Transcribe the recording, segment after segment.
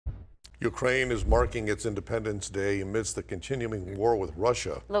Ukraine is marking its Independence Day amidst the continuing war with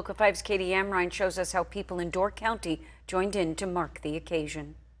Russia. Local 5's Katie Amrine shows us how people in Door County joined in to mark the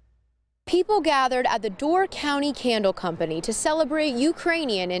occasion. People gathered at the Door County Candle Company to celebrate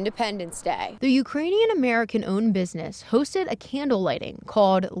Ukrainian Independence Day. The Ukrainian-American-owned business hosted a candle lighting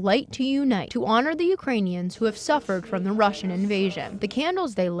called Light to Unite to honor the Ukrainians who have suffered from the Russian invasion. The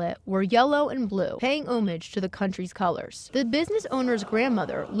candles they lit were yellow and blue, paying homage to the country's colors. The business owner's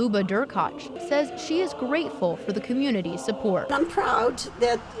grandmother, Luba Durkach, says she is grateful for the community's support. I'm proud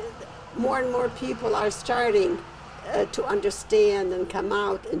that more and more people are starting to understand and come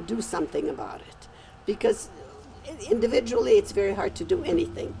out and do something about it, because individually it's very hard to do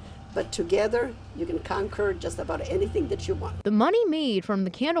anything, but together you can conquer just about anything that you want. The money made from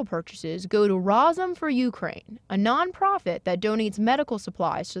the candle purchases go to Razum for Ukraine, a nonprofit that donates medical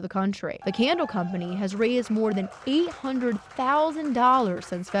supplies to the country. The candle company has raised more than $800,000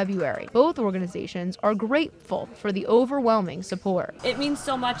 since February. Both organizations are grateful for the overwhelming support. It means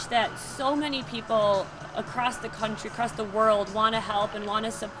so much that so many people across the country, across the world, want to help and want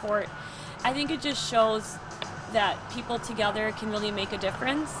to support. I think it just shows that people together can really make a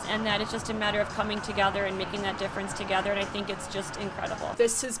difference, and that it's just a matter of coming together and making that difference together, and I think it's just incredible.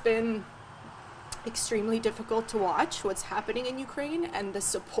 This has been extremely difficult to watch, what's happening in Ukraine, and the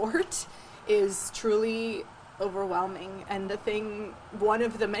support is truly overwhelming, and one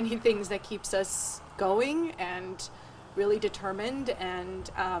of the many things that keeps us going and really determined, and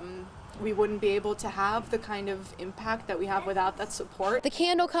we wouldn't be able to have the kind of impact that we have without that support. The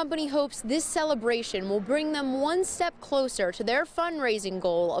candle company hopes this celebration will bring them one step closer to their fundraising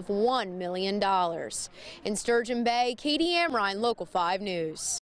goal of $1 million. In Sturgeon Bay, Katie Amrine, Local 5 News.